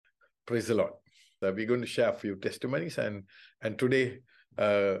Praise the Lord. We're going to share a few testimonies, and today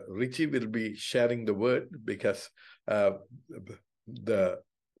Richie will be sharing the word because the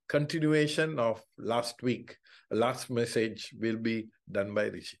continuation of last week, last message will be done by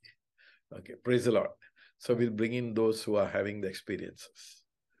Richie. Okay, praise the Lord. So we'll bring in those who are having the experiences.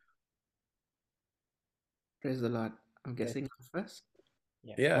 Praise the Lord. I'm guessing first.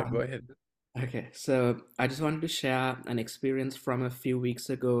 Yeah, go ahead. Okay, so I just wanted to share an experience from a few weeks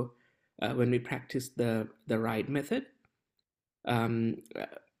ago when we practiced the ride method. I'll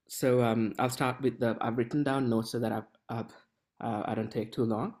start with I've written down notes so that I don't take too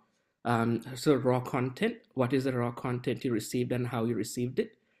long. So raw content, what is the raw content you received and how you received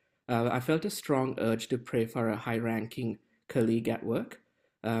it? I felt a strong urge to pray for a high-ranking colleague at work.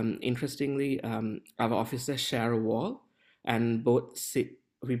 Interestingly, our officers share a wall, and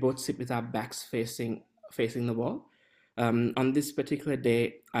we both sit with our backs facing the wall. On this particular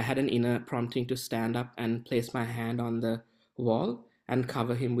day, I had an inner prompting to stand up and place my hand on the wall and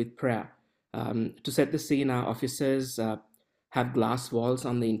cover him with prayer. To set the scene, our officers have glass walls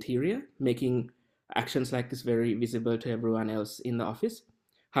on the interior, making actions like this very visible to everyone else in the office.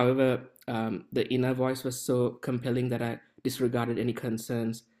 However, the inner voice was so compelling that I disregarded any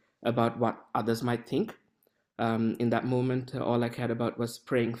concerns about what others might think. In that moment, all I cared about was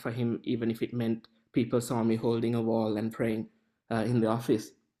praying for him, even if it meant people saw me holding a wall and praying in the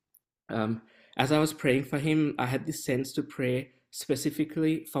office. As I was praying for him, I had this sense to pray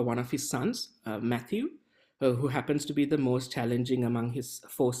specifically for one of his sons, Matthew, who happens to be the most challenging among his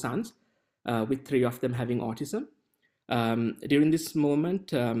 4 sons, with 3 of them having autism. During this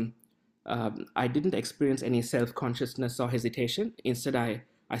moment, I didn't experience any self-consciousness or hesitation. Instead,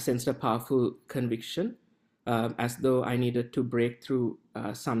 I sensed a powerful conviction, as though I needed to break through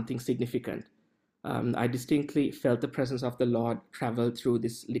something significant. I distinctly felt the presence of the Lord travel through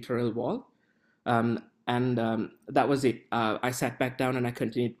this literal wall. That was it. I sat back down and I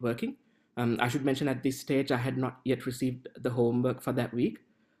continued working. I should mention at this stage, I had not yet received the homework for that week.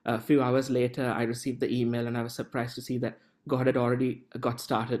 A few hours later, I received the email and I was surprised to see that God had already got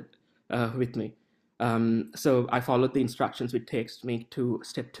started with me. So I followed the instructions, which takes me to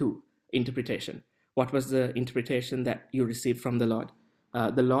step 2, interpretation. What was the interpretation that you received from the Lord?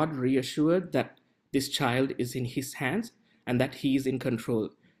 The Lord reassured that this child is in his hands and that he is in control.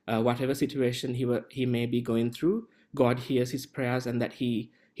 Whatever situation he may be going through, God hears his prayers and that he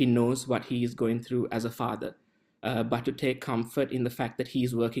knows what he is going through as a father. But to take comfort in the fact that he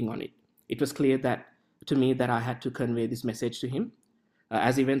is working on it. It was clear to me that I had to convey this message to him.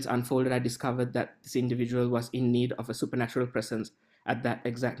 As events unfolded, I discovered that this individual was in need of a supernatural presence at that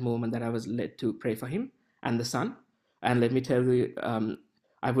exact moment that I was led to pray for him and the son. And let me tell you,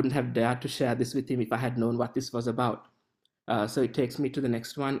 I wouldn't have dared to share this with him if I had known what this was about. So it takes me to the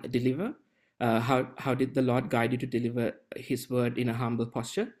next one, deliver. How did the Lord guide you to deliver his word in a humble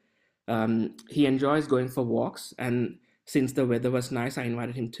posture? He enjoys going for walks, and since the weather was nice, I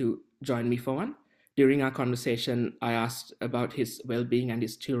invited him to join me for one. During our conversation, I asked about his well-being and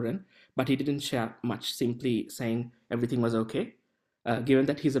his children, but he didn't share much, simply saying everything was okay. Given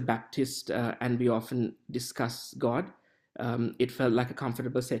that he's a Baptist and we often discuss God, it felt like a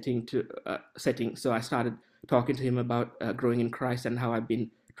comfortable setting. So I started talking to him about growing in Christ and how I've been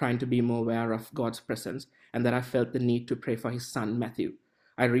trying to be more aware of God's presence, and that I felt the need to pray for his son, Matthew.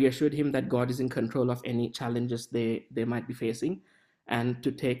 I reassured him that God is in control of any challenges they might be facing, and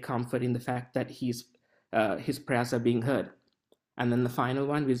to take comfort in the fact that his prayers are being heard. And then the final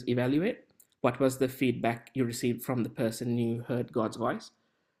one was evaluate. What was the feedback you received from the person you heard God's voice?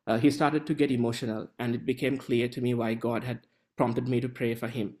 He started to get emotional, and it became clear to me why God had prompted me to pray for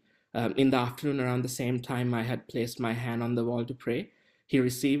him. In the afternoon, around the same time I had placed my hand on the wall to pray, he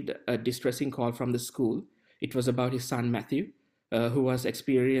received a distressing call from the school. It was about his son, Matthew, who was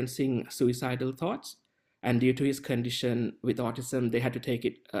experiencing suicidal thoughts. And due to his condition with autism, they had to take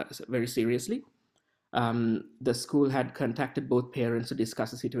it very seriously. The school had contacted both parents to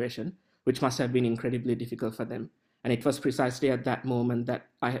discuss the situation, which must have been incredibly difficult for them. And it was precisely at that moment that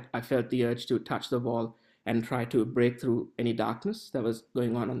I felt the urge to touch the wall and try to break through any darkness that was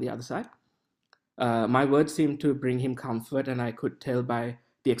going on the other side. My words seemed to bring him comfort, and I could tell by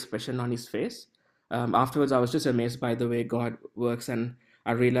the expression on his face. Afterwards, I was just amazed by the way God works, and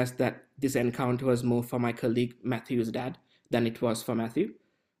I realized that this encounter was more for my colleague Matthew's dad than it was for Matthew.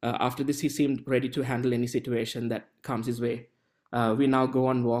 After this, he seemed ready to handle any situation that comes his way. We now go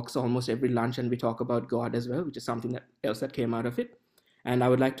on walks almost every lunch, and we talk about God as well, which is something else that came out of it. And I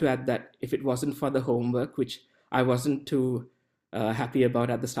would like to add that if it wasn't for the homework, which I wasn't too happy about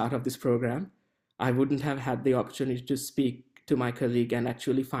at the start of this program, I wouldn't have had the opportunity to speak to my colleague and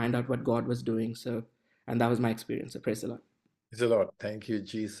actually find out what God was doing. So, and that was my experience. So praise the Lord. Praise the Lord. Thank you,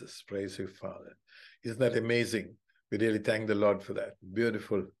 Jesus. Praise you, Father. Isn't that amazing? We really thank the Lord for that.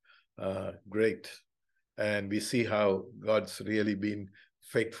 Beautiful, great. And we see how God's really been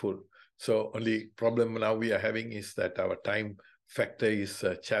faithful. So only problem now we are having is that our time factor is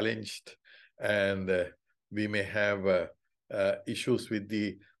challenged, and we may have issues with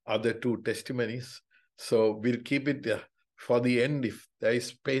the other two testimonies. So we'll keep it for the end. If there is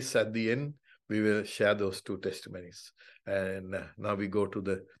space at the end, we will share those two testimonies. And now we go to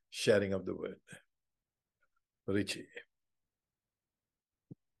the sharing of the word. Richie.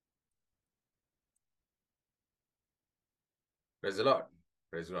 Praise the Lord.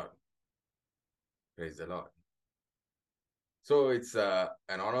 Praise the Lord. Praise the Lord. So it's an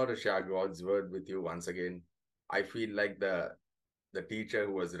honor to share God's word with you once again. I feel like the teacher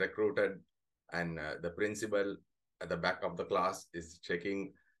who was recruited and the principal at the back of the class is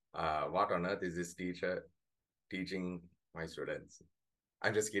checking what on earth is this teacher teaching my students.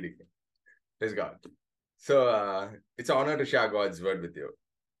 I'm just kidding. Praise God. So it's an honor to share God's word with you.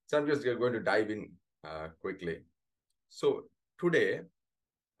 So I'm just going to dive in quickly. So today,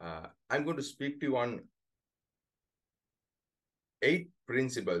 I'm going to speak to you on 8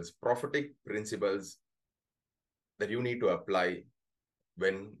 principles, prophetic principles that you need to apply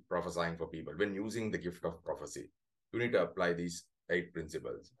when prophesying for people, when using the gift of prophecy. You need to apply these 8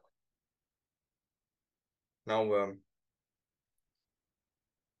 principles. Now,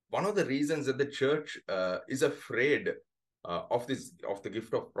 one of the reasons that the church is afraid of the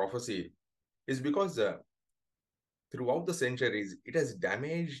gift of prophecy is because throughout the centuries, it has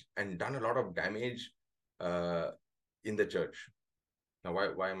damaged and done a lot of damage in the church. Now,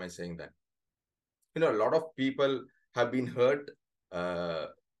 why am I saying that? A lot of people have been hurt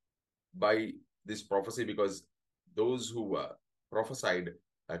by this prophecy because those who prophesied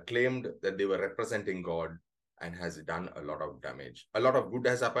claimed that they were representing God and has done a lot of damage. A lot of good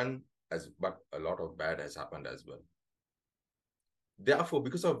has happened, but a lot of bad has happened as well. Therefore,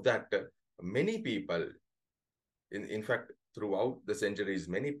 because of that, many people, in fact, throughout the centuries,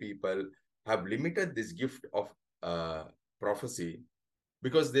 many people have limited this gift of prophecy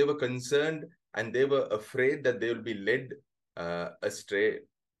because they were concerned and they were afraid that they will be led astray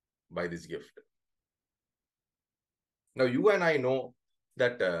by this gift. Now, you and I know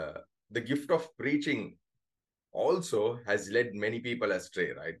that the gift of preaching also has led many people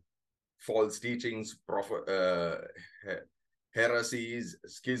astray, right? False teachings, heresies,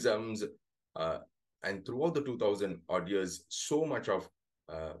 schisms, and throughout the 2000 odd years, so much of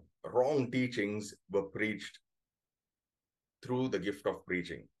wrong teachings were preached through the gift of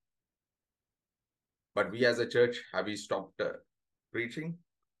preaching. But we as a church, have we stopped preaching?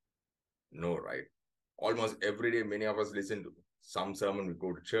 No, right? Almost every day, many of us listen to some sermon. We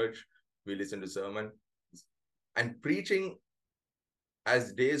go to church, we listen to sermon. And preaching,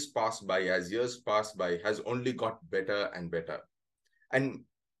 as days pass by, as years pass by, has only got better and better. And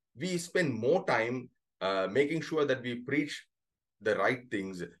we spend more time making sure that we preach the right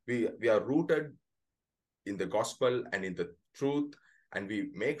things. We are rooted in the gospel and in the truth, and we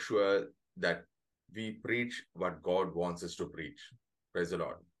make sure that we preach what God wants us to preach. Praise the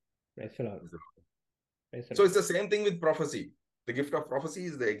Lord. Praise the Lord. Praise the Lord. So it's the same thing with prophecy. The gift of prophecy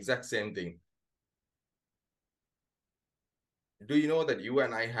is the exact same thing. Do you know that you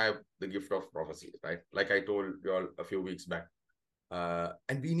and I have the gift of prophecy, right? Like I told you all a few weeks back.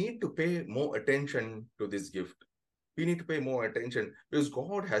 And we need to pay more attention to this gift. We need to pay more attention because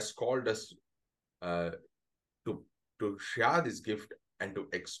God has called us to share this gift and to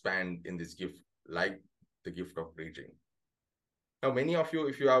expand in this gift, like the gift of preaching. Now, many of you,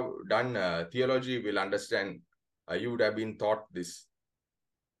 if you have done theology, will understand, you would have been taught this.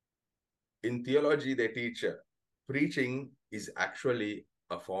 In theology, they teach preaching is actually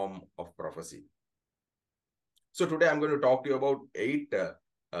a form of prophecy. So today I'm going to talk to you about 8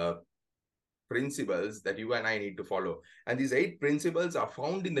 principles that you and I need to follow. And these 8 principles are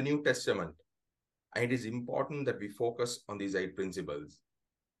found in the New Testament. And it is important that we focus on these 8 principles.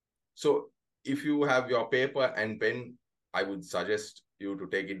 So if you have your paper and pen, I would suggest you to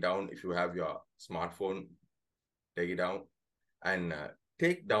take it down. If you have your smartphone, take it down and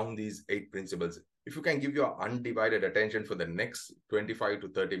take down these 8 principles. If you can give your undivided attention for the next 25 to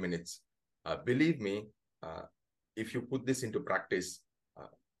 30 minutes, believe me, if you put this into practice,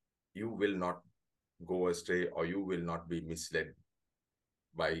 you will not go astray, or you will not be misled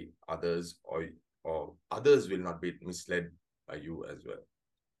by others, or others will not be misled by you as well.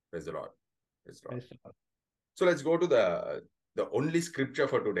 Praise the Lord. Praise the Lord. So let's go to the only scripture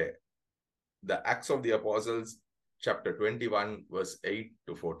for today, the Acts of the Apostles, chapter 21, verse 8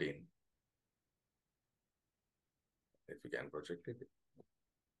 to 14. If you can project it.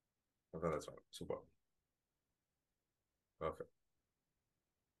 Okay, that's fine. Super. Perfect.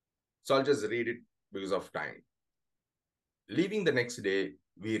 So I'll just read it because of time. Leaving the next day,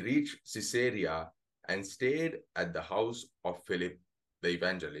 we reached Caesarea and stayed at the house of Philip the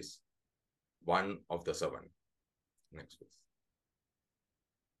evangelist, one of the seven. Next verse.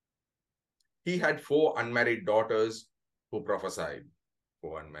 He had 4 unmarried daughters who prophesied.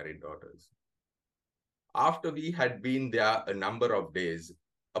 4 unmarried daughters. After we had been there a number of days,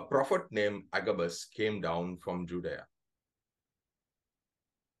 a prophet named Agabus came down from Judea.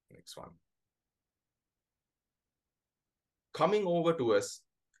 Next one. Coming over to us,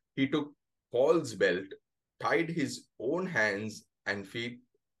 he took Paul's belt, tied his own hands and feet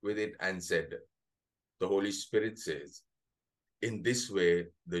with it, and said, "The Holy Spirit says, in this way,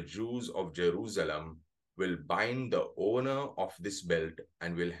 the Jews of Jerusalem will bind the owner of this belt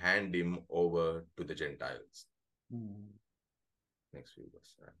and will hand him over to the Gentiles." Next few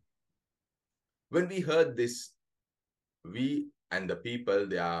verses. When we heard this, we and the people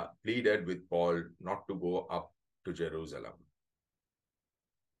there pleaded with Paul not to go up to Jerusalem.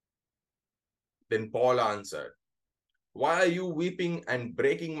 Then Paul answered, "Why are you weeping and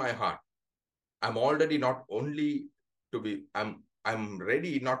breaking my heart? I'm ready not only to be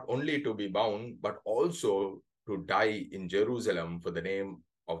bound, but also to die in Jerusalem for the name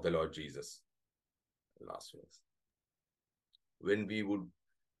of the Lord Jesus." Last verse. When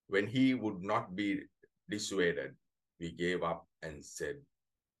he would not be dissuaded, we gave up and said,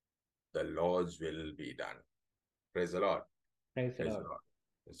 "The Lord's will be done." Praise the Lord. Praise the Praise Lord. the Lord.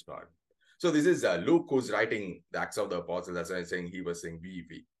 Praise God. So this is Luke who's writing the Acts of the Apostles. That's why I'm saying he was saying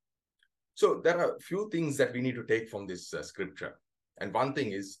we. So there are a few things that we need to take from this scripture. And one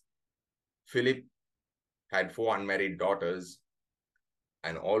thing is, Philip had 4 unmarried daughters,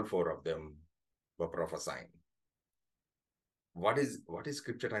 and all 4 of them were prophesying. What is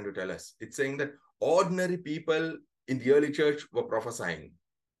scripture trying to tell us? It's saying that ordinary people in the early church were prophesying.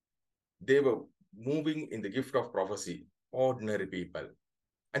 They were moving in the gift of prophecy, ordinary people.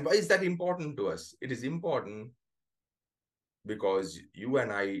 And why is that important to us? It is important because you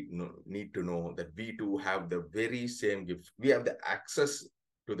and I need to know that we too have the very same gift. We have the access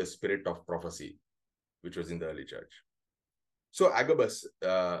to the spirit of prophecy, which was in the early church. So Agabus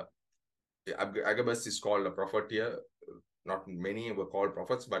is called a prophet here. Not many were called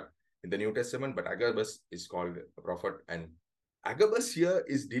prophets, but in the New Testament, but Agabus is called a prophet. And Agabus here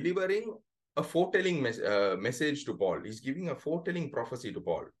is delivering a foretelling message to Paul. He's giving a foretelling prophecy to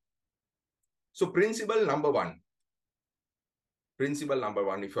Paul. So principle number one,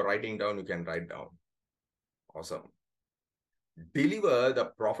 if you're writing down, you can write down. Awesome. Deliver the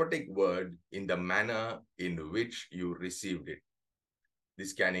prophetic word in the manner in which you received it.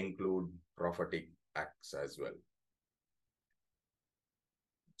 This can include prophetic acts as well.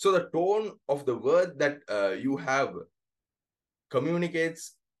 So the tone of the word that you have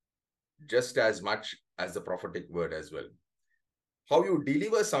communicates just as much as the prophetic word as well. How you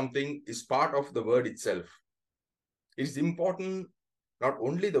deliver something is part of the word itself. It's important not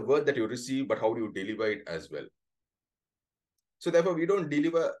only the word that you receive, but how you deliver it as well. So therefore, we don't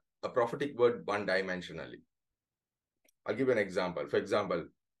deliver a prophetic word one-dimensionally. I'll give you an example. For example,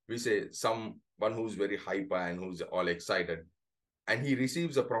 we say someone who's very hyper and who's all excited, and he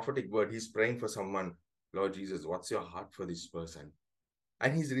receives a prophetic word. He's praying for someone. "Lord Jesus, what's your heart for this person?"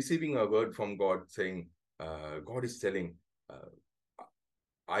 And he's receiving a word from God saying, God is telling,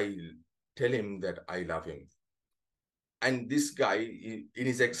 I tell him that I love him. And this guy, in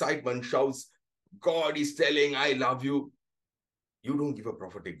his excitement, shouts, "God is telling, I love you." You don't give a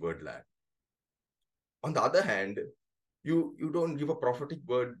prophetic word, lad. On the other hand, you don't give a prophetic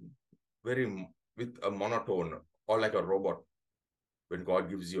word with a monotone or like a robot. When God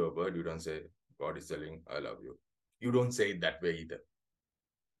gives you a word, you don't say, "God is telling, I love you." You don't say it that way either.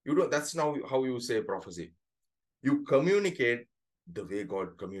 That's not how you say prophecy. You communicate the way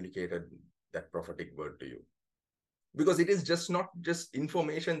God communicated that prophetic word to you. Because it is just not just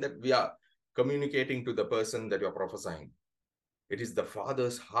information that we are communicating to the person that you're prophesying. It is the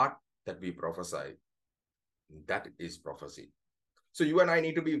Father's heart that we prophesy. That is prophecy. So you and I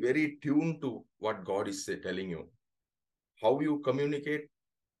need to be very tuned to what God is telling you. How you communicate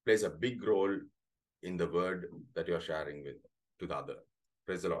plays a big role in the word that you're sharing to the other.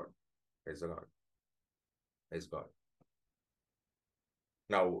 Praise the Lord. Praise the Lord. Praise God.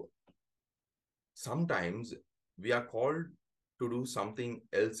 Now, sometimes we are called to do something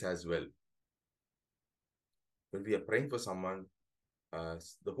else as well. When we are praying for someone,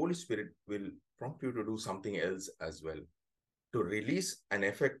 the Holy Spirit will prompt you to do something else as well, to release an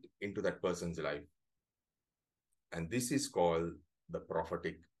effect into that person's life. And this is called the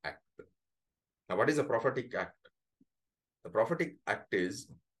prophetic act. Now, what is a prophetic act? The prophetic act is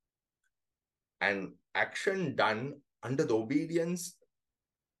an action done under the obedience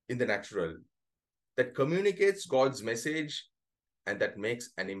in the natural that communicates God's message and that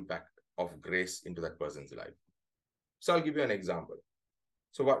makes an impact of grace into that person's life. So I'll give you an example.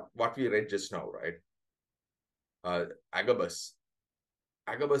 So what we read just now, right? Agabus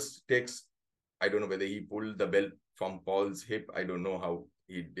takes, I don't know whether he pulled the belt from Paul's hip. I don't know how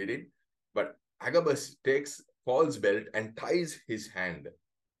he did it. But Agabus takes Paul's belt and ties his hand.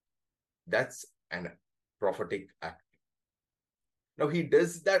 That's an prophetic act. Now he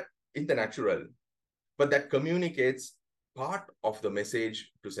does that in the natural, but that communicates part of the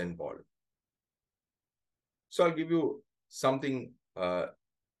message to St. Paul. So I'll give you something that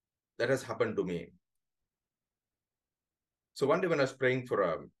has happened to me. So one day when I was praying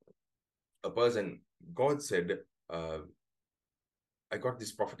for a person, God said, I got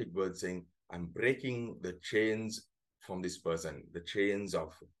this prophetic word saying, I'm breaking the chains from this person, the chains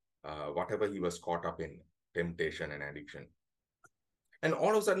of whatever he was caught up in, temptation and addiction. And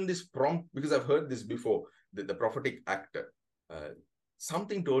all of a sudden this prompt, because I've heard this before, the prophetic act,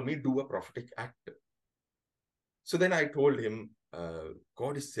 something told me, do a prophetic act. So then I told him,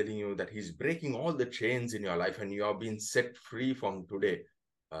 God is telling you that he's breaking all the chains in your life and you are being set free from today.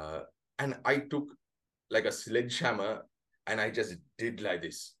 And I took like a sledgehammer and I just did like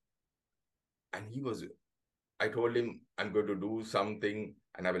this. And I told him, I'm going to do something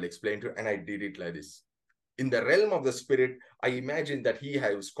and I will explain to you. And I did it like this. In the realm of the spirit, I imagined that he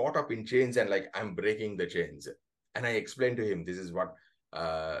was caught up in chains and like, I'm breaking the chains. And I explained to him, this is what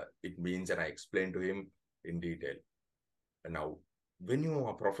it means. And I explained to him in detail. And now, when you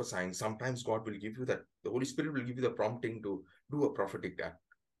are prophesying, sometimes God will give you that, the Holy Spirit will give you the prompting to do a prophetic act.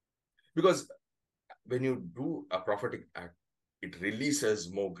 Because when you do a prophetic act, it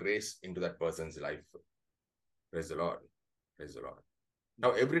releases more grace into that person's life. Praise the Lord. Praise the Lord.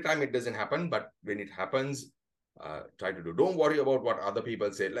 Now, every time it doesn't happen, but when it happens, try to do. Don't worry about what other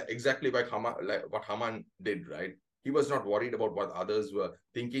people say. Like exactly like what Haman did, right? He was not worried about what others were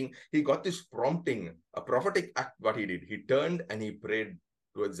thinking. He got this prompting, a prophetic act, what he did. He turned and he prayed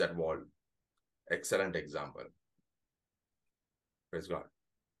towards that wall. Excellent example. Praise God.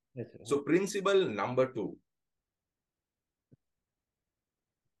 Yes, so principle number 2.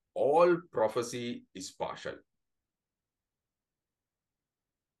 All prophecy is partial.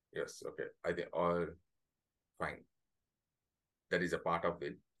 Yes, okay. I think all fine. That is a part of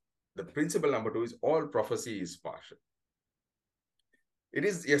it. The principle number 2 is all prophecy is partial. It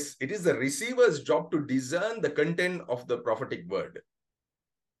is the receiver's job to discern the content of the prophetic word.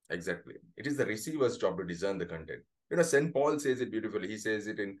 Exactly. It is the receiver's job to discern the content. St. Paul says it beautifully. He says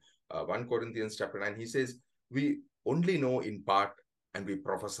it in 1 Corinthians chapter 9. He says, we only know in part and we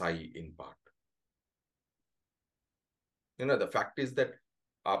prophesy in part. The fact is that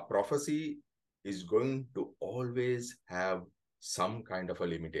our prophecy is going to always have some kind of a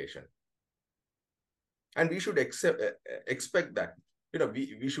limitation. And we should expect that.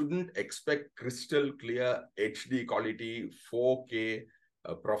 We shouldn't expect crystal clear HD quality 4K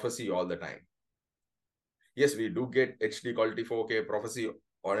prophecy all the time. Yes, we do get HD quality 4K prophecy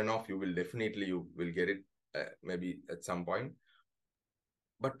on and off. You will get it maybe at some point.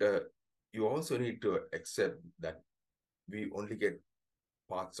 But you also need to accept that we only get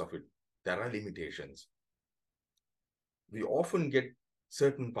parts of it. There are limitations. We often get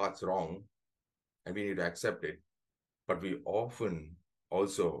certain parts wrong and we need to accept it. But we often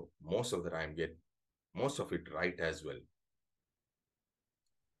also, most of the time, get most of it right as well.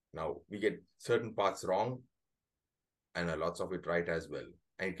 Now, we get certain parts wrong and lots of it right as well.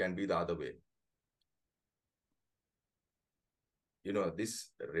 And it can be the other way.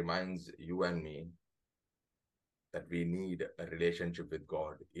 This reminds you and me that we need a relationship with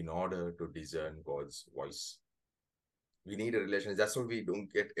God in order to discern God's voice. We need a relationship. That's why we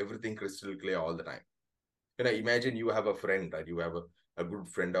don't get everything crystal clear all the time. Imagine you have a friend, right? You have a good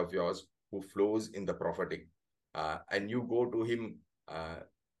friend of yours who flows in the prophetic, and you go to him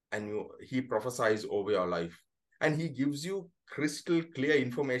and he prophesies over your life, and he gives you crystal clear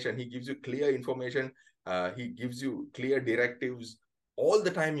information. He gives you clear information. He gives you clear directives all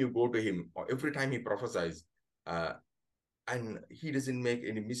the time you go to him, or every time he prophesies, and he doesn't make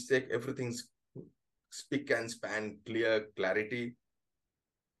any mistake. Everything's spick and span, clear, clarity.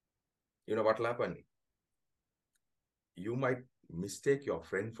 What will happen? You might mistake your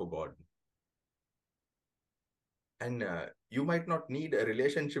friend for God. And you might not need a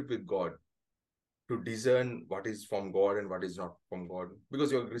relationship with God to discern what is from God and what is not from God,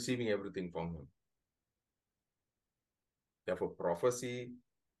 because you're receiving everything from Him. Therefore, prophecy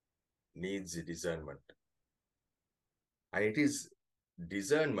needs discernment. And it is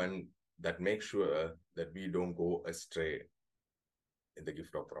discernment that makes sure that we don't go astray in the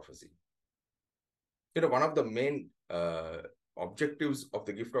gift of prophecy. One of the main objectives of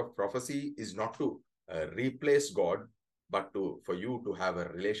the gift of prophecy is not to replace God, but for you to have a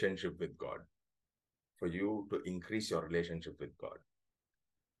relationship with God, for you to increase your relationship with God.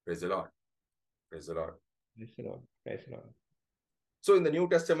 Praise the Lord. Praise the Lord. Praise the Lord. Praise the Lord. So in the New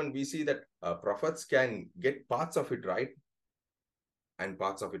Testament, we see that prophets can get parts of it right and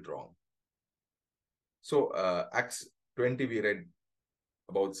parts of it wrong. So Acts 20, we read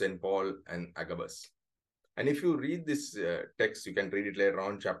about St. Paul and Agabus. And if you read this text, you can read it later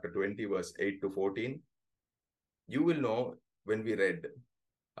on, chapter 20, verse 8 to 14. You will know when we read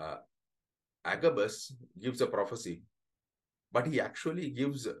Agabus gives a prophecy, but he actually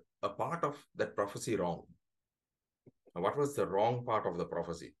gives a part of that prophecy wrong. Now, what was the wrong part of the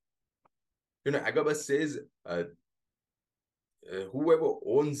prophecy? Agabus says, whoever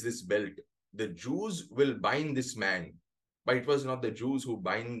owns this belt, the Jews will bind this man. But it was not the Jews who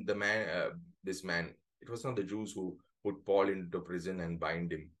bind the man, this man. It was not the Jews who put Paul into prison and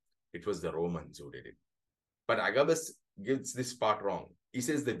bind him. It was the Romans who did it. But Agabus gets this part wrong. He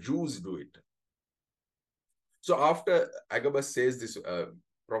says the Jews do it. So after Agabus says this,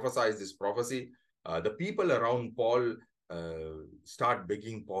 prophesies this prophecy, the people around Paul start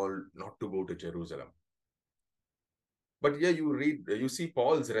begging Paul not to go to Jerusalem. But here you see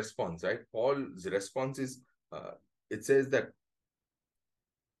Paul's response, right? Paul's response is, it says that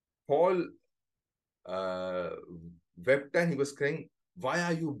Paul wept and he was crying, "Why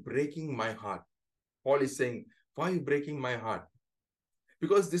are you breaking my heart?" Paul is saying, "Why are you breaking my heart?"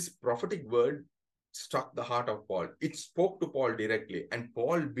 Because this prophetic word struck the heart of Paul. It spoke to Paul directly, and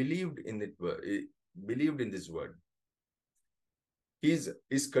Paul believed in it. Believed in this word.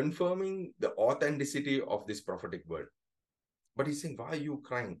 He's confirming the authenticity of this prophetic word. But he's saying, "Why are you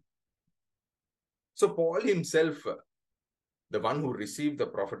crying?" So Paul himself, the one who received the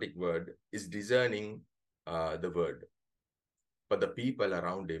prophetic word, is discerning the word. But the people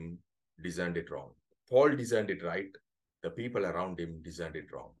around him discerned it wrong. Paul discerned it right. The people around him discerned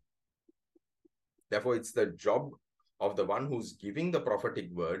it wrong. Therefore, it's the job of the one who's giving the prophetic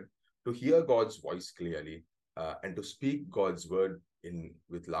word to hear God's voice clearly and to speak God's word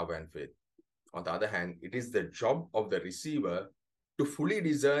with love and faith. On the other hand, it is the job of the receiver to fully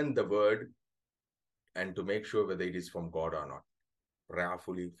discern the word and to make sure whether it is from God or not.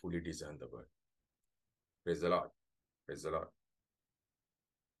 Prayerfully, fully discern the word. Praise the Lord. Praise the Lord.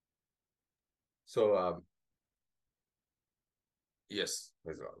 So, yes,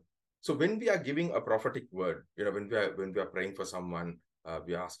 praise the Lord. So when we are giving a prophetic word, when we are praying for someone,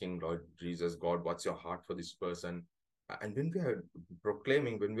 we are asking Lord Jesus, God, what's your heart for this person? And when we are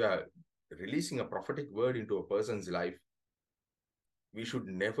proclaiming, when we are releasing a prophetic word into a person's life, we should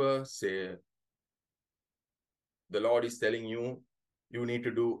never say, the Lord is telling you, you need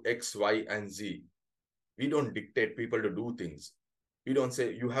to do X, Y, and Z. We don't dictate people to do things. We don't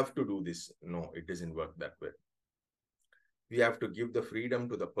say, you have to do this. No, it doesn't work that way. We have to give the freedom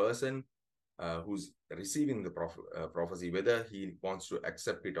to the person who's receiving the prophecy, whether he wants to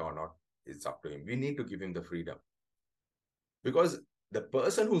accept it or not, it's up to him. We need to give him the freedom. Because the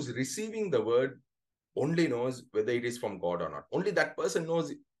person who's receiving the word only knows whether it is from God or not. Only that person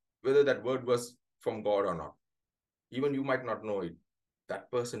knows whether that word was from God or not. Even you might not know it.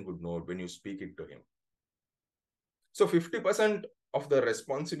 That person would know it when you speak it to him. So 50% of the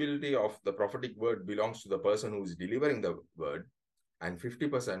responsibility of the prophetic word belongs to the person who is delivering the word, and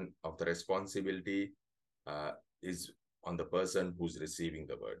 50% of the responsibility is on the person who's receiving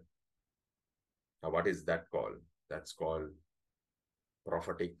the word. Now, what is that called? That's called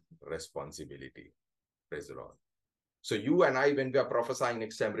prophetic responsibility. Praise the Lord. So you and I, when we are prophesying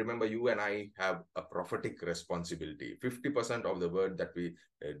next time, remember, you and I have a prophetic responsibility. 50% of the word that we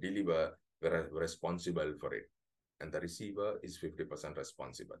deliver, we're responsible for it. And the receiver is 50%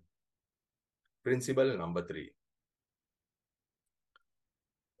 responsible. Principle number 3.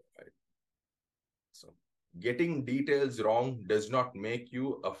 Right. So getting details wrong does not make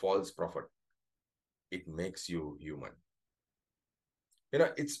you a false prophet. It makes you human.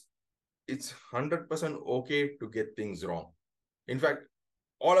 It's 100% okay to get things wrong. In fact,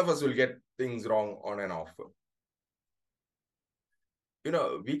 all of us will get things wrong on and off.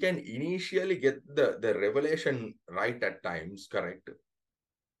 We can initially get the revelation right at times, correct?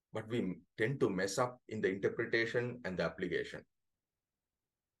 but we tend to mess up in the interpretation and the application.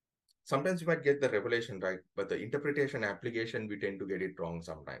 Sometimes we might get the revelation right, but the interpretation application, we tend to get it wrong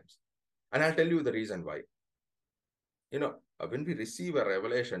sometimes. And I'll tell you the reason why. When we receive a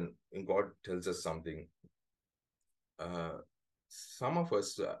revelation and God tells us something, some of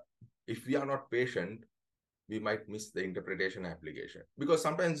us, if we are not patient, we might miss the interpretation application. Because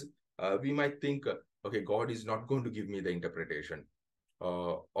sometimes we might think, okay, God is not going to give me the interpretation.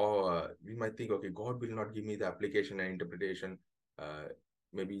 Or we might think, okay, God will not give me the application and interpretation.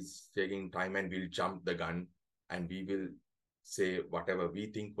 Maybe it's taking time and we'll jump the gun and we will say whatever we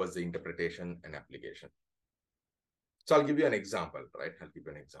think was the interpretation and application. So I'll give you an example, right? I'll give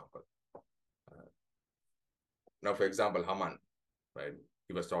you an example. Now, for example, Haman, right?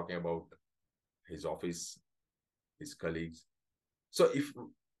 He was talking about his office, his colleagues. So if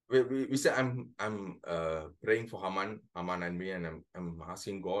we say, I'm praying for Haman and me, and I'm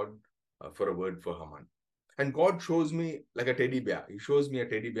asking God for a word for Haman. And God shows me like a teddy bear. He shows me a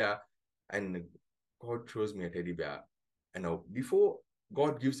teddy bear, and God shows me a teddy bear. And now, before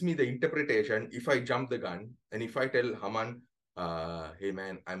God gives me the interpretation, if I jump the gun, and if I tell Haman, hey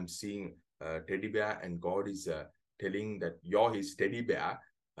man, I'm seeing a teddy bear, and God is telling that you're his teddy bear,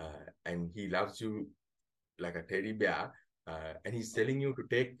 and he loves you like a teddy bear, and he's telling you to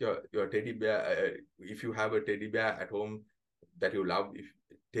take your teddy bear, if you have a teddy bear at home that you love,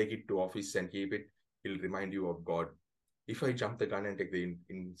 take it to office and keep it, he'll remind you of God. If I jump the gun and take the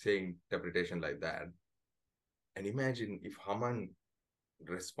insane interpretation like that, and imagine if Haman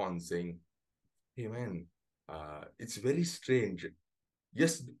responds saying, hey man, it's very strange.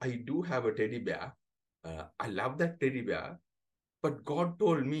 Yes, I do have a teddy bear. I love that teddy bear, but God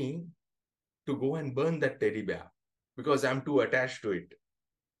told me to go and burn that teddy bear because I'm too attached to it.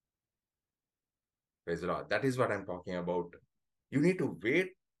 Praise the Lord. That is what I'm talking about. You need to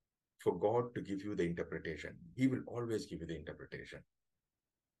wait for God to give you the interpretation. He will always give you the interpretation.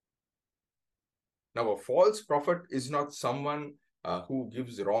 Now, a false prophet is not someone who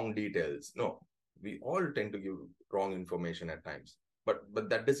gives wrong details. No, we all tend to give wrong information at times. But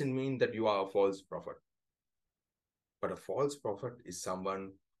that doesn't mean that you are a false prophet. But a false prophet is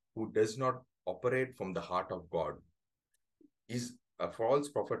someone who does not operate from the heart of God. A false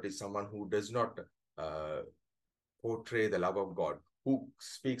prophet is someone who does not portray the love of God, who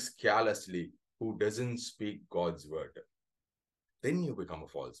speaks carelessly, who doesn't speak God's word. Then you become a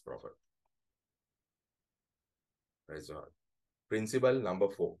false prophet. Praise God. Principle number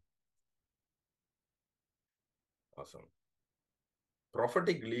 4. Awesome.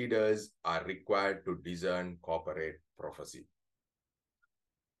 Prophetic leaders are required to discern corporate prophecy.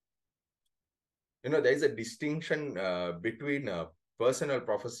 There is a distinction between personal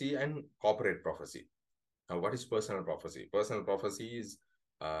prophecy and corporate prophecy. Now, what is personal prophecy? Personal prophecy is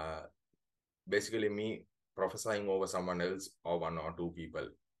basically me prophesying over someone else or one or two people.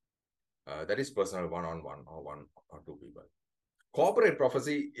 That is personal one-on-one or one or two people. Corporate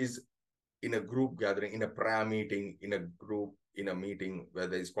prophecy is in a group gathering, in a prayer meeting, in a group, in a meeting where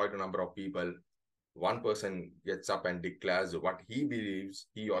there is quite a number of people. One person gets up and declares what he believes,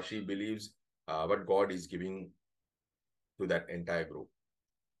 he or she believes, what God is giving to that entire group.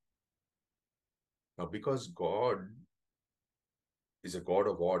 Now, because God is a God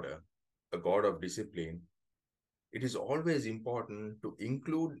of order, a God of discipline, it is always important to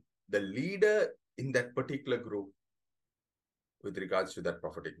include the leader in that particular group with regards to that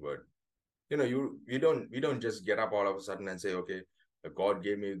prophetic word. We don't just get up all of a sudden and say, okay, God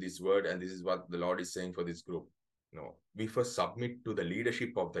gave me this word and this is what the Lord is saying for this group. No, we first submit to the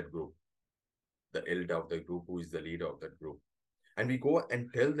leadership of that group, the elder of the group who is the leader of that group. And we go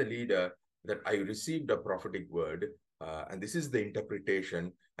and tell the leader that I received a prophetic word and this is the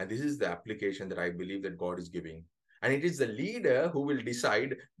interpretation and this is the application that I believe that God is giving. And it is the leader who will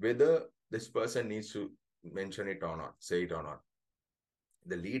decide whether this person needs to mention it or not, say it or not.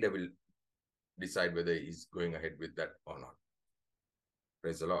 The leader will decide whether he's going ahead with that or not.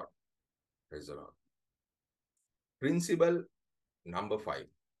 Praise the Lord. Praise the Lord. Principle number 5.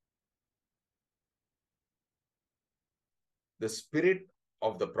 The spirit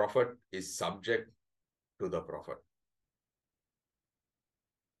of the prophet is subject to the prophet.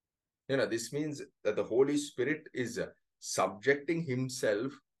 This means that the Holy Spirit is subjecting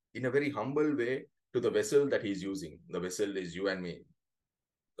himself in a very humble way to the vessel that he's using. The vessel is you and me.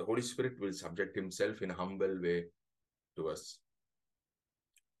 The Holy Spirit will subject himself in a humble way to us.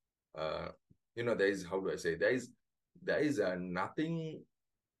 There is, how do I say, there is nothing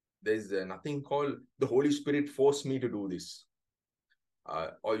called the Holy Spirit forced me to do this.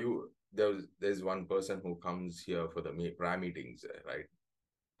 There's one person who comes here for the prayer meetings, right?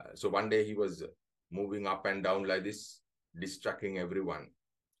 So one day he was moving up and down like this, distracting everyone.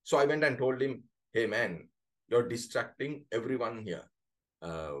 So I went and told him, hey man, you're distracting everyone here.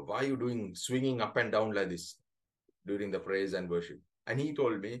 Why are you doing swinging up and down like this during the praise and worship? And he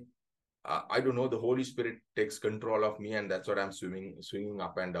told me, I don't know, the Holy Spirit takes control of me, and that's what I'm swinging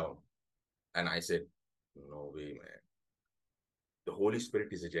up and down. And I said, no way, man. The Holy Spirit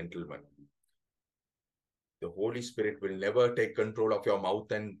is a gentleman. The Holy Spirit will never take control of your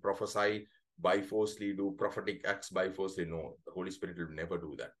mouth and prophesy by forcefully, do prophetic acts by forcefully. No, the Holy Spirit will never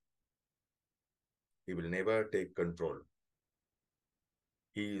do that. He will never take control.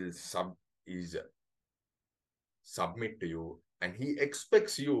 He will submit to you, and he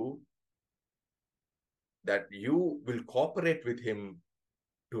expects you that you will cooperate with him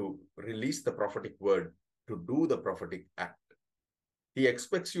to release the prophetic word, to do the prophetic act. He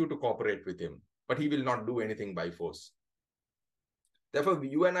expects you to cooperate with him, but he will not do anything by force. Therefore,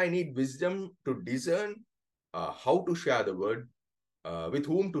 you and I need wisdom to discern how to share the word, with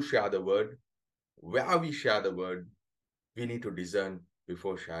whom to share the word, where we share the word. We need to discern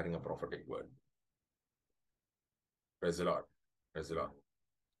before sharing a prophetic word. Praise the Lord. Praise the Lord.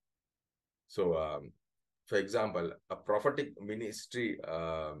 So, for example, a prophetic ministry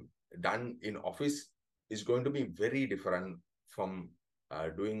done in office is going to be very different from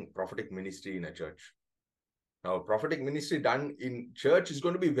doing prophetic ministry in a church. Now, prophetic ministry done in church is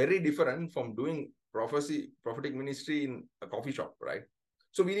going to be very different from doing prophetic ministry in a coffee shop, right?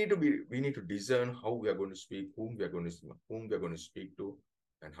 So we need to discern how we are going to speak, whom we are going to speak to,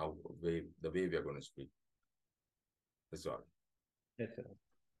 and the way we are going to speak. That's all. Yes, sir.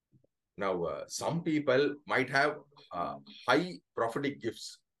 Now, some people might have high prophetic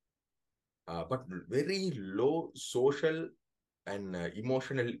gifts, but very low social and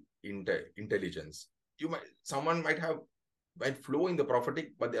emotional intelligence. Someone might flow in the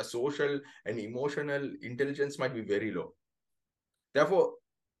prophetic, but their social and emotional intelligence might be very low. Therefore,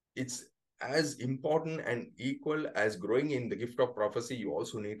 it's as important and equal as growing in the gift of prophecy. You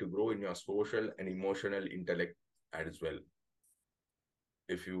also need to grow in your social and emotional intellect as well,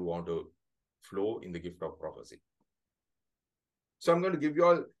 if you want to flow in the gift of prophecy. So I'm going to give you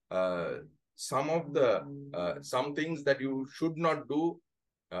all some things that you should not do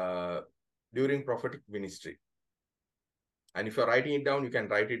during prophetic ministry. And if you're writing it down, you can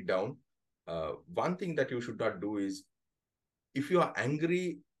write it down. One thing that you should not do is, if you are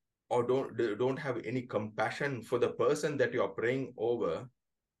angry or don't have any compassion for the person that you are praying over,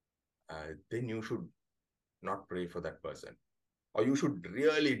 then you should not pray for that person. Or you should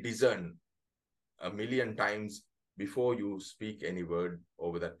really discern a million times before you speak any word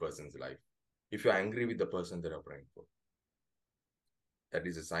over that person's life. If you're angry with the person that you're praying for, that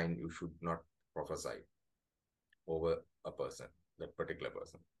is a sign you should not prophesy over a person, that particular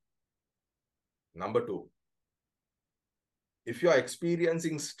person. Number 2, if you are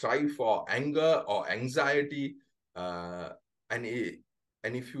experiencing strife or anger or anxiety, and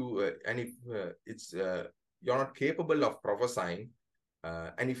if you're not capable of prophesying,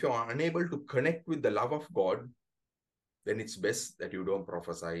 and if you're unable to connect with the love of God, then it's best that you don't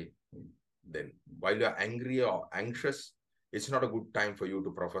prophesy. Then, while you're angry or anxious, it's not a good time for you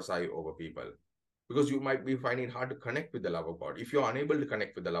to prophesy over people, because you might be finding it hard to connect with the love of God. If you're unable to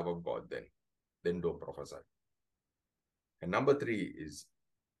connect with the love of God, then don't prophesy. And number 3 is,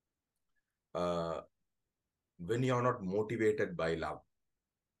 when you're not motivated by love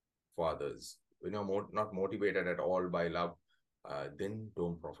for others, when you're not motivated at all by love, then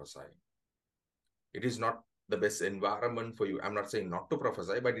don't prophesy. It is not the best environment for you. I'm not saying not to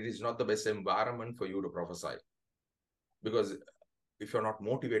prophesy, but it is not the best environment for you to prophesy. Because if you're not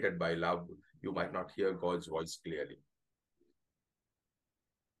motivated by love, you might not hear God's voice clearly.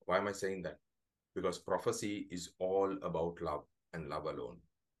 Why am I saying that? Because prophecy is all about love and love alone.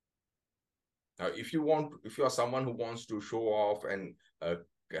 Now, if you are someone who wants to show off and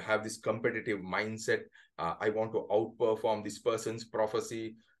have this competitive mindset, I want to outperform this person's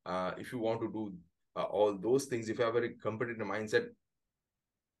prophecy. If you want to do all those things, if you have a very competitive mindset,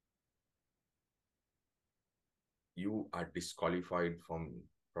 you are disqualified from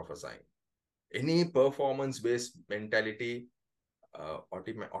prophesying. Any performance-based mentality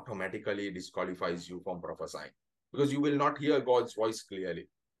automatically disqualifies you from prophesying, because you will not hear God's voice clearly.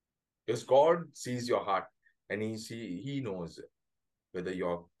 Because God sees your heart, and He knows whether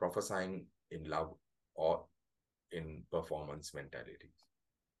you're prophesying in love or in performance mentality.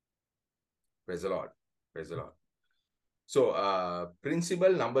 Praise the Lord. Praise the Lord. So,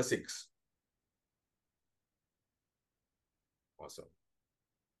 principle number 6. Awesome.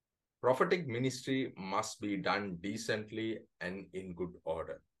 Prophetic ministry must be done decently and in good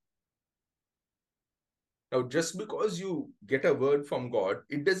order. Now, just because you get a word from God,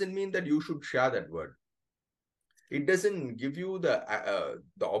 it doesn't mean that you should share that word. It doesn't give you the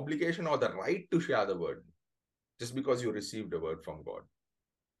obligation or the right to share the word just because you received a word from God.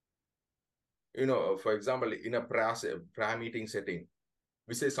 For example, in a prayer meeting setting,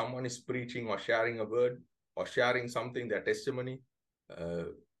 we say someone is preaching or sharing a word or sharing something, their testimony.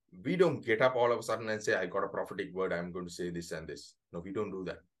 We don't get up all of a sudden and say, I got a prophetic word, I'm going to say this and this. No, we don't do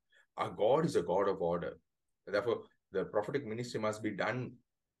that. Our God is a God of order. Therefore, the prophetic ministry must be done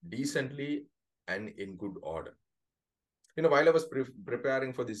decently and in good order. While I was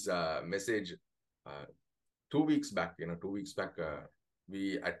preparing for this message, 2 weeks back,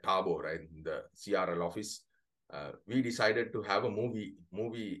 we at Tabo, right, in the CRL office, we decided to have a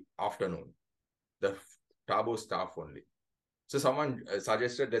movie afternoon, the Tabo staff only. So someone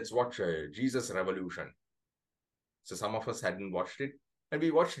suggested, let's watch Jesus Revolution. So some of us hadn't watched it, and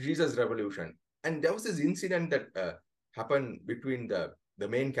we watched Jesus Revolution. And there was this incident that happened between the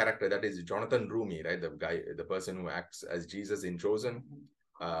main character, that is Jonathan Rumi, right, the person who acts as Jesus in Chosen.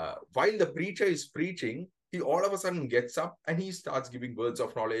 While the preacher is preaching, he all of a sudden gets up and he starts giving words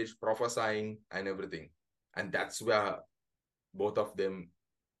of knowledge, prophesying and everything. And that's where both of them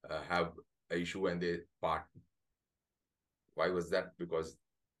have an issue and they part. Why was that? Because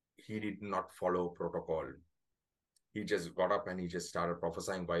he did not follow protocol. He just got up and he just started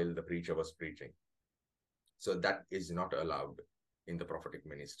prophesying while the preacher was preaching. So that is not allowed in the prophetic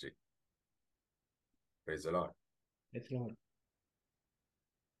ministry. Praise the Lord. Praise the Lord.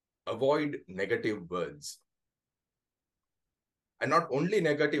 Avoid negative words. And not only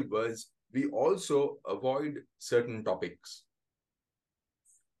negative words, we also avoid certain topics.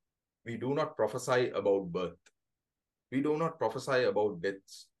 We do not prophesy about birth. We do not prophesy about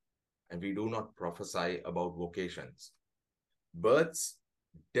deaths. And we do not prophesy about vocations. Births,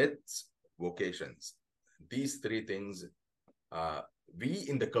 deaths, vocations. These three things, we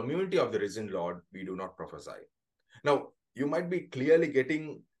in the community of the risen Lord, we do not prophesy. Now, you might be clearly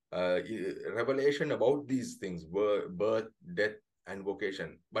getting revelation about these things, birth, death, and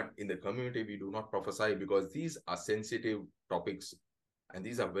vocation. But in the community, we do not prophesy because these are sensitive topics and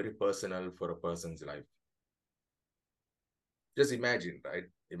these are very personal for a person's life. Just imagine, right?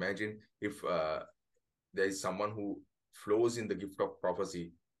 Imagine if there is someone who flows in the gift of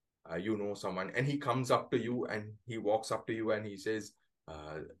prophecy, someone, and he comes up to you and he walks up to you and he says,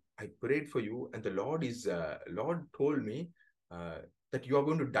 I prayed for you and the Lord told me that you are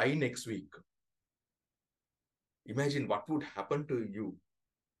going to die next week. Imagine what would happen to you.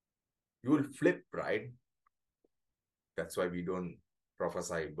 You will flip, right? That's why we don't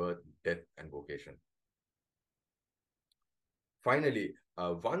prophesy birth, death, and vocation. Finally,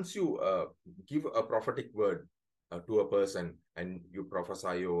 once you give a prophetic word to a person and you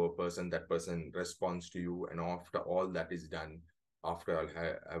prophesy over a person, that person responds to you. And after all that is done, after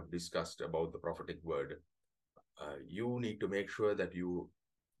I have discussed about the prophetic word, you need to make sure that you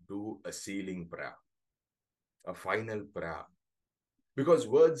do a sealing prayer, a final prayer. Because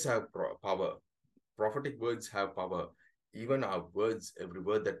words have power. Prophetic words have power. Even our words, every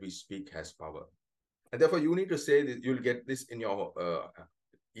word that we speak has power. And therefore, you need to say this. You'll get this in your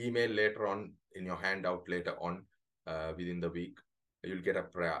email later on, in your handout later on within the week. You'll get a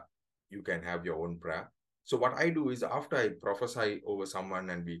prayer. You can have your own prayer. So what I do is after I prophesy over someone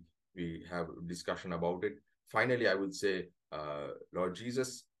and we have a discussion about it, finally I would say, Lord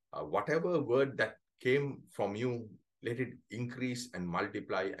Jesus, whatever word that came from you, let it increase and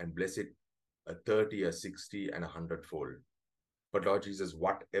multiply and bless it a 30, a 60, and 100-fold. But Lord Jesus,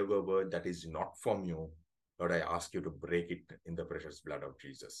 whatever word that is not from you, Lord, I ask you to break it in the precious blood of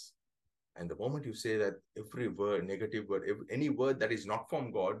Jesus. And the moment you say that, every word, negative word, any word that is not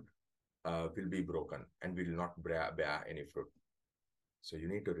from God will be broken and will not bear any fruit. So you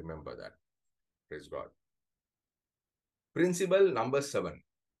need to remember that. Praise God. Principle number 7.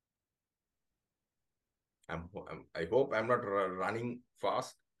 I hope I'm not running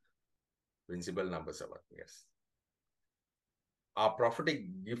fast. Principle number 7, yes. Our prophetic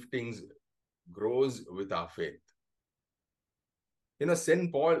giftings grows with our faith.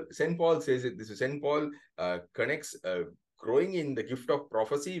 St. Paul says it. This is St. Paul connects growing in the gift of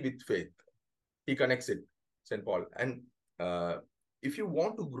prophecy with faith. He connects it, St. Paul. And if you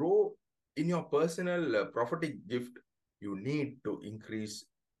want to grow in your personal prophetic gift, you need to increase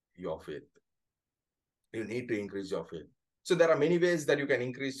your faith. You need to increase your faith. So there are many ways that you can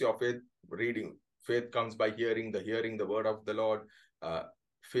increase your faith. Reading. Faith comes by hearing the word of the Lord.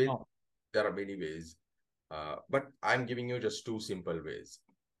 Faith, there are many ways. But I'm giving you just 2 simple ways.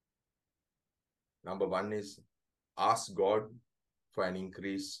 Number 1 is ask God for an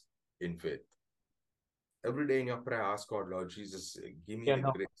increase in faith. Every day in your prayer, ask God, Lord Jesus, give me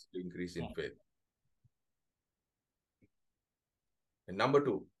the grace to increase in faith. And number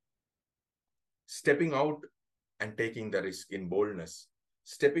 2, stepping out and taking the risk in boldness.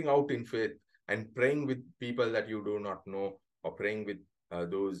 Stepping out in faith and praying with people that you do not know, or praying with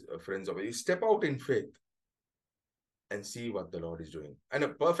those friends of you. Step out in faith and see what the Lord is doing. And a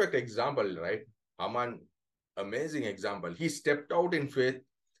perfect example, right? Haman, amazing example. He stepped out in faith.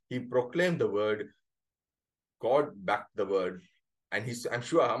 He proclaimed the word. God backed the word. And I'm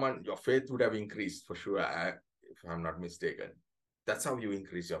sure, Haman, your faith would have increased for sure, if I'm not mistaken. That's how you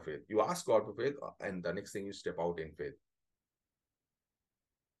increase your faith. You ask God for faith, and the next thing you step out in faith.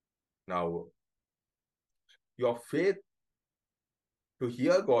 Now, your faith to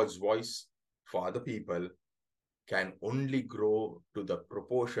hear God's voice for other people can only grow to the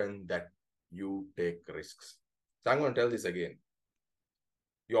proportion that you take risks. So I'm going to tell this again.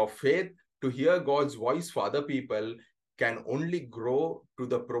 Your faith to hear God's voice for other people can only grow to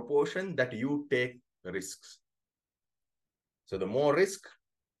the proportion that you take risks. So the more risk,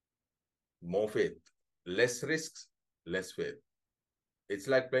 more faith. Less risks, less faith. It's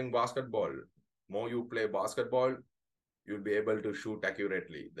like playing basketball. More you play basketball, you'll be able to shoot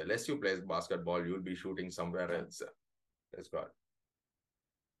accurately. The less you play basketball, you'll be shooting somewhere else. That's God.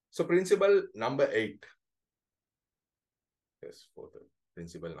 So principle number 8. Yes,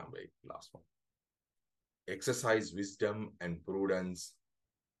 principle number 8, last one. Exercise wisdom and prudence.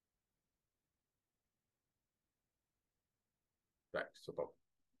 Right, super.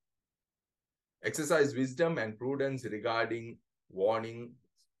 Exercise wisdom and prudence regarding warning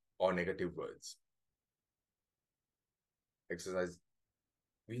or negative words. Exercise.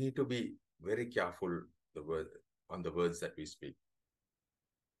 We need to be very careful on the words that we speak.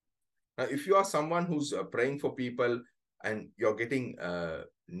 Now, if you are someone who's praying for people and you're getting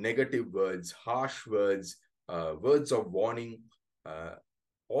negative words, harsh words, words of warning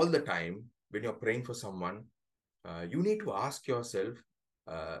all the time when you're praying for someone, you need to ask yourself,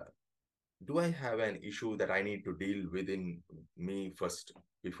 do I have an issue that I need to deal within me first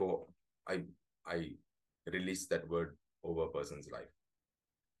before I release that word over a person's life?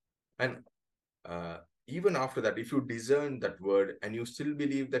 And even after that, if you discern that word and you still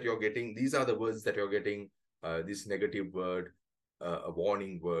believe that you're getting, these are the words that you're getting, this negative word, a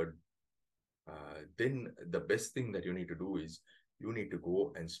warning word, then the best thing that you need to do is you need to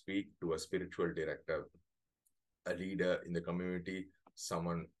go and speak to a spiritual director, a leader in the community,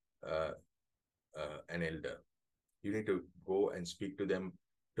 someone, an elder. You need to go and speak to them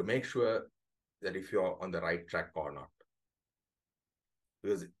to make sure that if you're on the right track or not.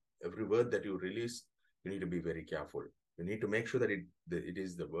 Because every word that you release, you need to be very careful. You need to make sure that it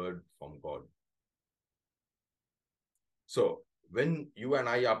is the word from God. So when you and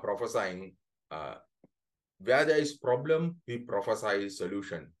I are prophesying, where there is problem, we prophesy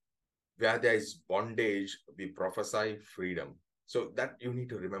solution. Where there is bondage, we prophesy freedom. So that you need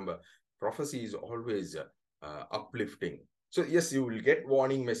to remember. Prophecy is always uplifting. So yes, you will get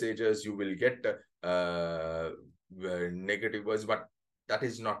warning messages, you will get negative words, but that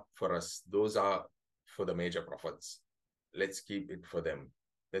is not for us. Those are for the major prophets. Let's keep it for them.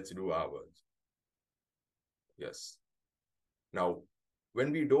 Let's do our words. Yes. Now,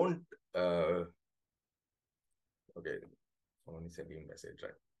 when we don't, okay, someone is sending a message,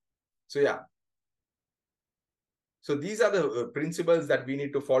 right? So yeah. So these are the principles that we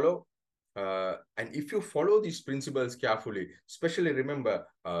need to follow. And if you follow these principles carefully, especially remember,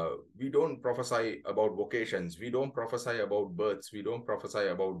 we don't prophesy about vocations. We don't prophesy about births. We don't prophesy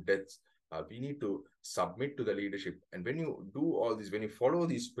about deaths. We need to submit to the leadership. And when you do all this, when you follow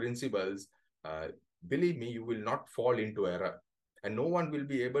these principles, believe me, you will not fall into error. And no one will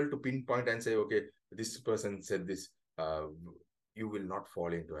be able to pinpoint and say, okay, this person said this. You will not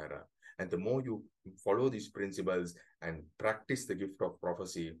fall into error. And the more you follow these principles and practice the gift of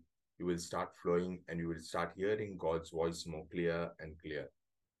prophecy, you will start flowing and you will start hearing God's voice more clear and clear.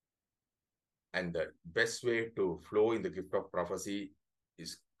 And the best way to flow in the gift of prophecy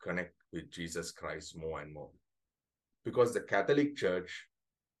is connect with Jesus Christ more and more. Because the Catholic Church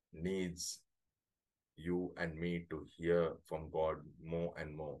needs you and me to hear from God more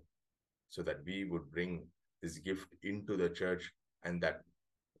and more, so that we would bring this gift into the church and that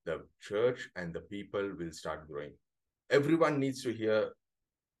the church and the people will start growing. Everyone needs to hear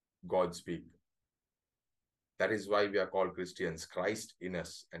God speak. That is why we are called Christians. Christ in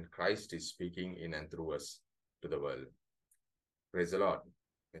us, and Christ is speaking in and through us to the world. Praise the Lord.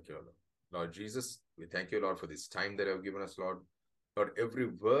 Thank you, Lord. Lord Jesus, we thank you, Lord, for this time that you have given us, Lord. Lord, every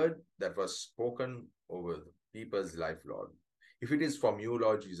word that was spoken over the people's life, Lord, If it is from you,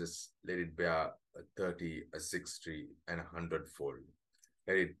 Lord Jesus, let it bear a 30, a 60, and 100-fold.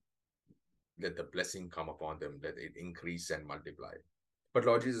 Let the blessing come upon them. Let it increase and multiply. But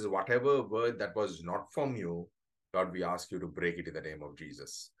Lord Jesus, whatever word that was not from you, Lord, we ask you to break it in the name of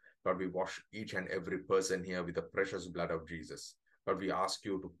Jesus. Lord, we wash each and every person here with the precious blood of Jesus. Lord, we ask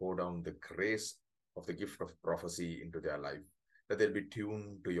you to pour down the grace of the gift of prophecy into their life, that they'll be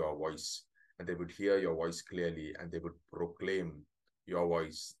tuned to your voice, and they would hear your voice clearly, and they would proclaim your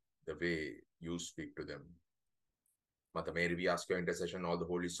voice the way you speak to them. Mother Mary, we ask your intercession, all the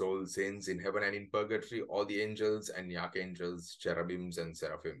holy souls, saints in heaven and in purgatory, all the angels and the archangels, cherubims and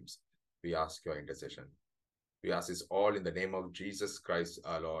seraphims. We ask your intercession. We ask this all in the name of Jesus Christ,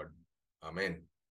 our Lord. Amen.